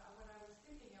instance, what I was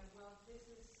thinking of, well, this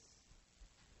is,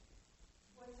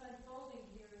 what's unfolding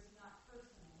here is not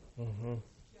personal. Mm-hmm.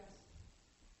 It's just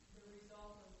the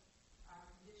result of our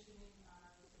conditioning, our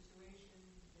situation,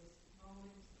 this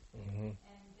moment, Mm-hmm.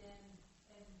 and then,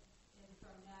 and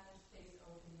from that, a space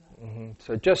opening up. Mm-hmm.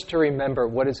 So just to remember,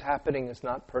 what is happening is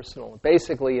not personal.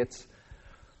 Basically, it's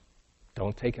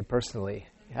don't take it personally.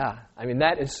 Yeah, I mean,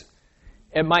 that is,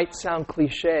 it might sound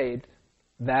cliched,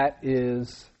 that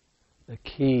is the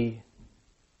key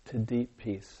to deep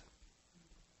peace.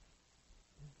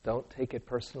 Don't take it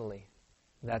personally.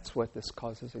 That's what this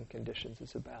causes and conditions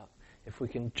is about. If we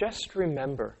can just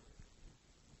remember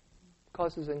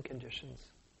causes and conditions,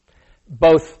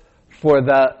 both for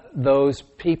those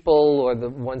people or the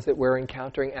ones that we're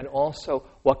encountering, and also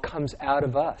what comes out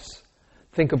of us.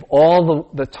 Think of all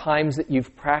the times that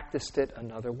you've practiced it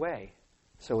another way.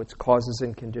 So it's causes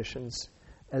and conditions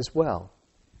as well.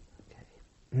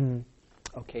 Okay.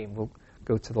 Okay, we'll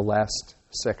go to the last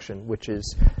section, which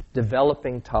is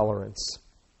developing tolerance.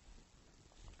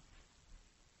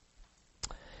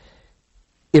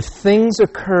 If things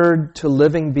occurred to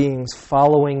living beings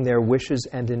following their wishes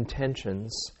and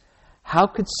intentions, how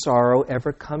could sorrow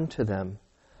ever come to them?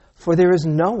 For there is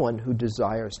no one who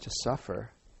desires to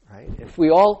suffer, right? If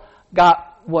we all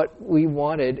got what we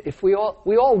wanted, if we all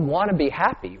want to be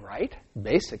happy, right?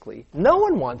 Basically, no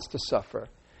one wants to suffer.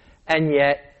 And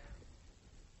yet,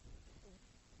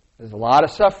 there's a lot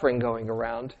of suffering going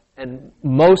around, and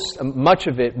much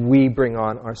of it we bring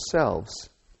on ourselves.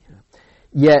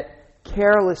 Yet,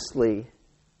 carelessly,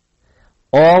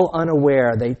 all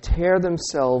unaware, they tear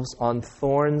themselves on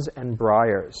thorns and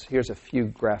briars. Here's a few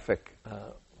graphic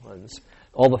ones.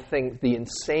 All the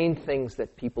insane things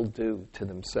that people do to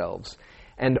themselves.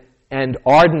 And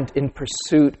ardent in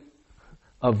pursuit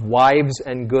of wives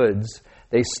and goods.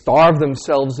 They starve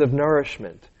themselves of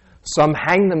nourishment. Some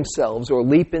hang themselves or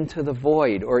leap into the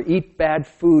void, or eat bad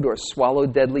food or swallow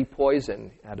deadly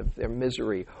poison out of their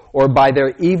misery, or by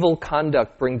their evil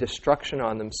conduct bring destruction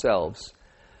on themselves.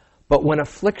 But when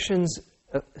affliction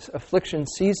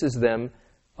seizes them,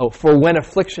 when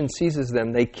affliction seizes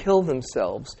them, they kill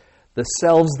themselves, the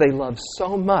selves they love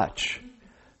so much.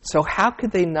 So how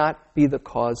could they not be the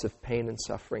cause of pain and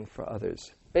suffering for others?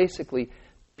 Basically,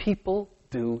 people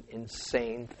do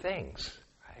insane things.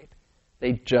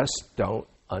 They just don't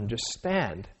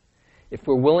understand. If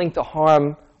we're willing to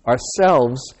harm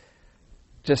ourselves,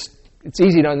 it's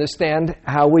easy to understand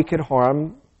how we could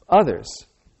harm others.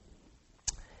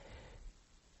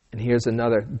 And here's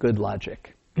another good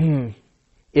logic.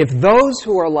 If those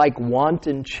who are like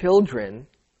wanton children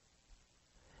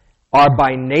are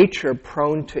by nature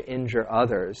prone to injure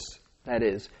others, that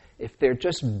is, if they're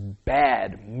just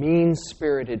bad,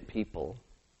 mean-spirited people,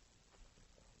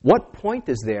 what point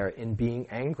is there in being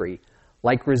angry,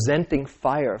 like resenting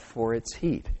fire for its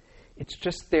heat? It's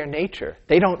just their nature.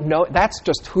 They don't know. That's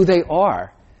just who they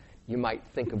are. You might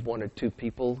think of one or two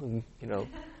people who,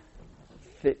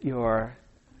 fit your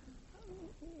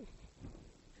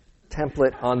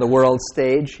template on the world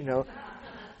stage.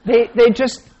 They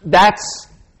just, that's,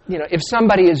 if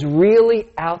somebody is really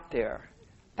out there,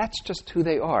 that's just who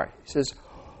they are. He says,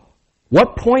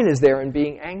 what point is there in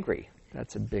being angry?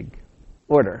 That's a big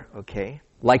order, okay?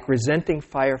 Like resenting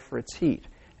fire for its heat.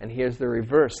 And here's the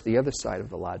reverse, the other side of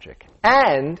the logic.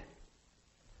 And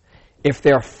if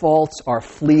their faults are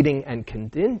fleeting and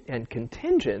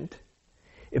contingent,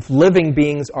 if living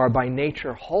beings are by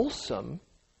nature wholesome,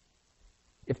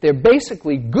 if they're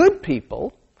basically good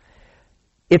people,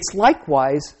 it's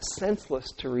likewise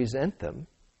senseless to resent them,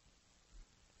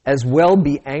 as well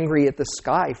be angry at the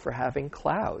sky for having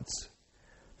clouds.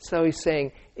 So he's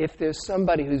saying, if there's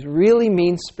somebody who's really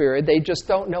mean-spirited, they just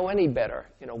don't know any better.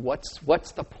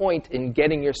 What's the point in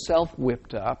getting yourself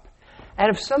whipped up?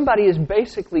 And if somebody is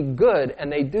basically good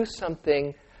and they do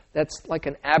something that's like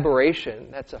an aberration,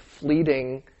 that's a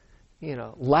fleeting,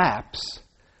 lapse,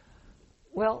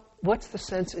 well, what's the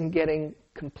sense in getting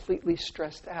completely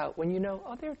stressed out when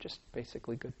they're just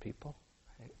basically good people?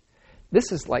 Right?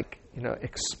 This is like,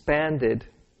 expanded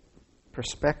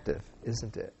perspective,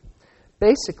 isn't it?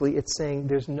 Basically, it's saying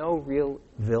there's no real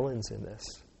villains in this.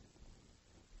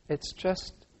 It's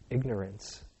just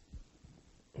ignorance.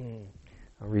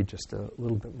 I'll read just a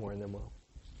little bit more and then we'll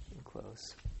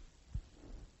close.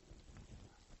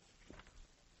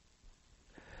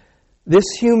 This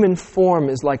human form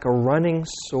is like a running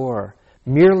sore.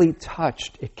 Merely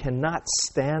touched, it cannot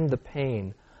stand the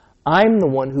pain. I'm the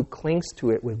one who clings to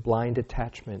it with blind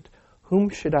attachment. Whom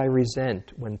should I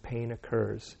resent when pain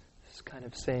occurs? Kind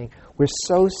of saying, we're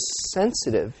so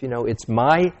sensitive, it's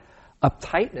my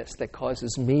uptightness that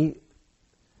causes me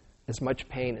as much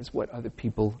pain as what other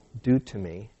people do to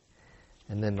me.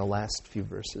 And then the last few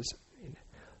verses.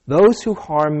 Those who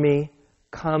harm me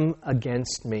come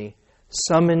against me,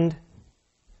 summoned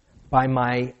by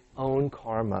my own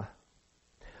karma.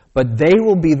 But they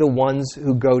will be the ones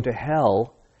who go to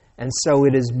hell, and so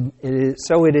it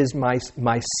is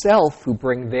myself who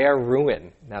bring their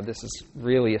ruin. Now, this is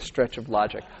really a stretch of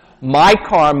logic. My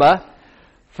karma,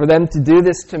 for them to do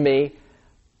this to me,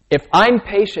 if I'm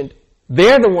patient,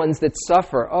 they're the ones that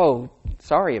suffer. Oh,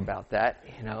 sorry about that,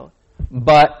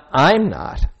 But I'm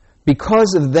not.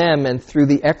 Because of them and through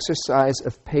the exercise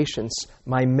of patience,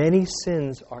 my many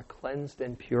sins are cleansed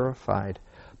and purified.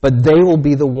 But they will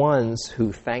be the ones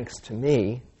who, thanks to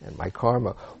me and my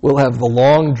karma, will have the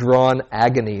long-drawn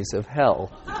agonies of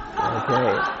hell.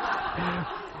 Okay.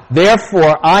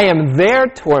 Therefore, I am their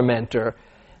tormentor.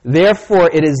 Therefore,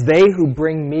 it is they who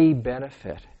bring me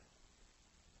benefit.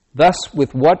 Thus,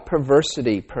 with what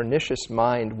perversity, pernicious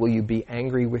mind, will you be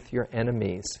angry with your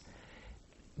enemies?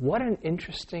 What an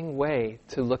interesting way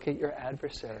to look at your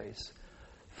adversaries.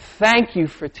 Thank you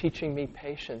for teaching me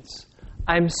patience.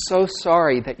 I'm so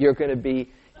sorry that you're going to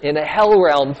be in a hell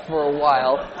realm for a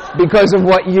while because of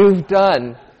what you've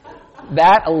done.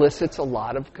 That elicits a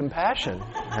lot of compassion,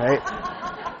 right?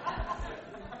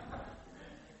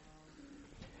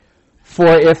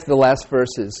 For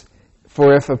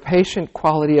if a patient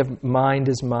quality of mind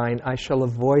is mine, I shall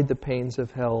avoid the pains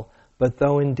of hell. But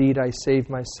though indeed I save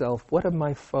myself, what of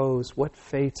my foes? What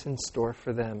fate's in store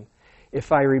for them?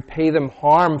 If I repay them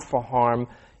harm for harm,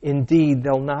 indeed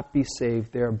they'll not be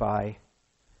saved thereby.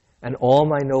 And all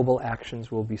my noble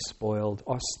actions will be spoiled.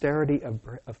 Austerity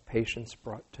of patience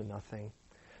brought to nothing.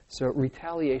 So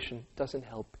retaliation doesn't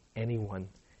help anyone.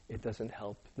 It doesn't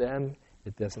help them.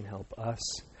 It doesn't help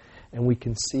us. And we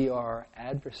can see our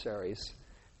adversaries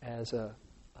as a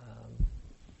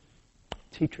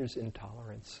teacher's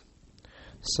intolerance.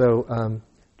 So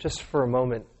just for a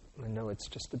moment, I know it's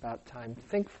just about time,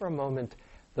 think for a moment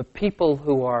the people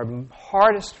who are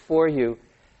hardest for you.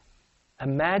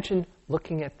 Imagine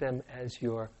looking at them as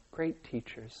your great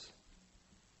teachers,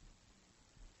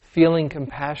 feeling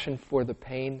compassion for the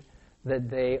pain that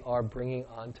they are bringing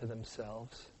onto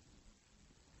themselves,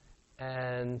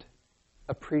 and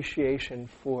appreciation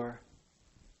for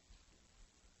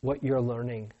what you're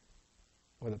learning,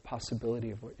 or the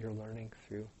possibility of what you're learning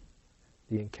through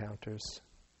the encounters.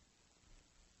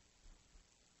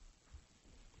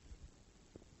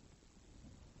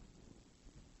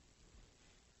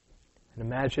 And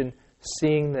imagine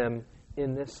seeing them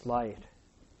in this light.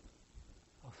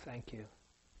 Oh, thank you.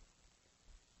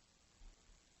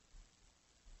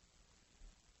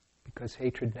 Because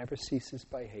hatred never ceases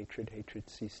by hatred. Hatred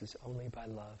ceases only by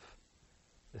love.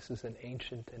 This is an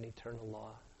ancient and eternal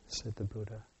law, said the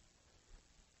Buddha.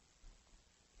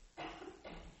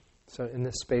 So in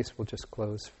this space, we'll just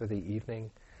close for the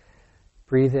evening.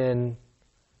 Breathe in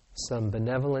some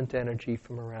benevolent energy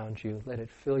from around you. Let it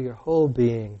fill your whole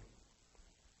being.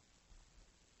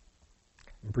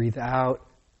 Breathe out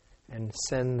and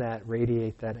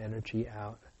radiate that energy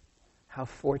out. How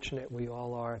fortunate we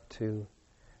all are to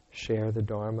share the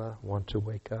Dharma, want to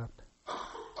wake up.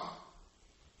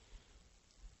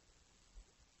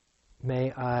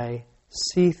 May I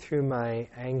see through my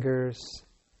angers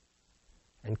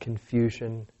and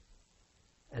confusion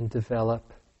and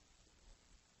develop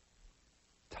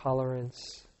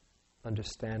tolerance,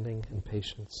 understanding, and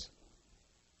patience.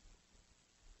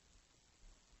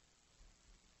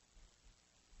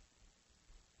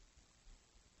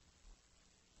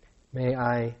 May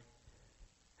I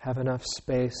have enough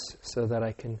space so that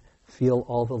I can feel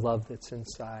all the love that's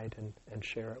inside and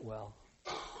share it well.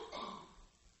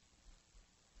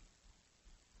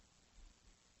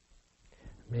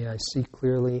 May I see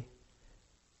clearly,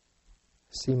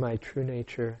 see my true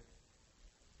nature,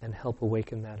 and help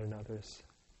awaken that in others.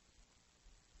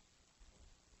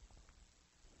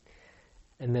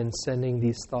 And then sending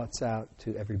these thoughts out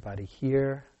to everybody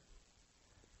here,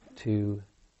 to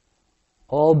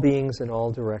all beings in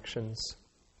all directions,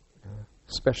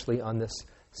 especially on this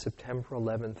September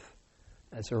 11th,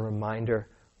 as a reminder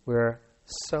where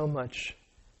so much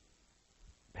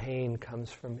pain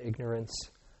comes from ignorance,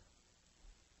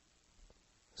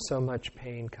 so much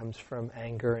pain comes from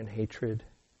anger and hatred.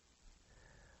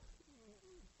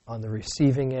 On the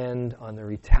receiving end, on the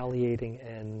retaliating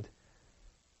end,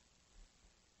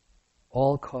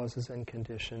 all causes and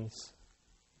conditions.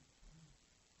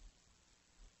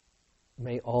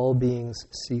 May all beings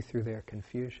see through their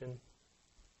confusion.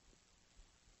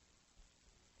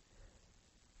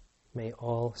 May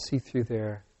all see through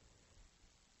their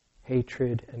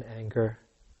hatred and anger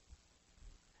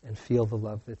and feel the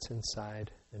love that's inside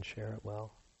and share it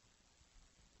well.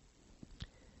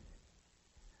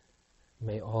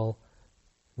 May all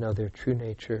know their true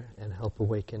nature and help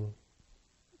awaken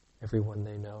everyone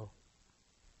they know.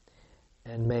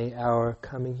 And may our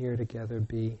coming here together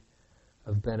be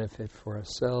of benefit for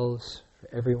ourselves, for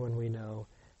everyone we know,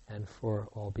 and for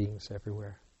all beings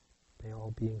everywhere. May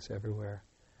all beings everywhere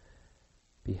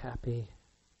be happy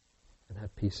and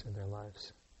have peace in their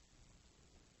lives.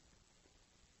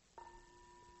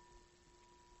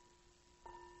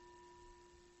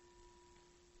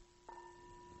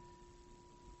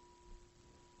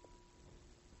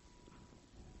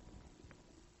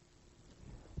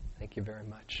 Thank you very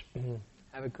much.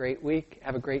 Have a great week.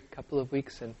 Have a great couple of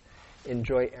weeks, and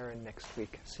enjoy Erin next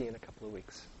week. See you in a couple of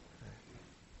weeks.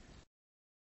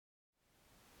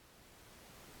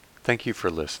 Thank you for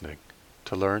listening.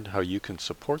 To learn how you can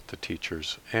support the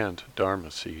teachers and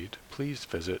Dharma Seed, please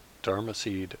visit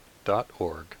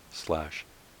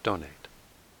dharmaseed.org/donate.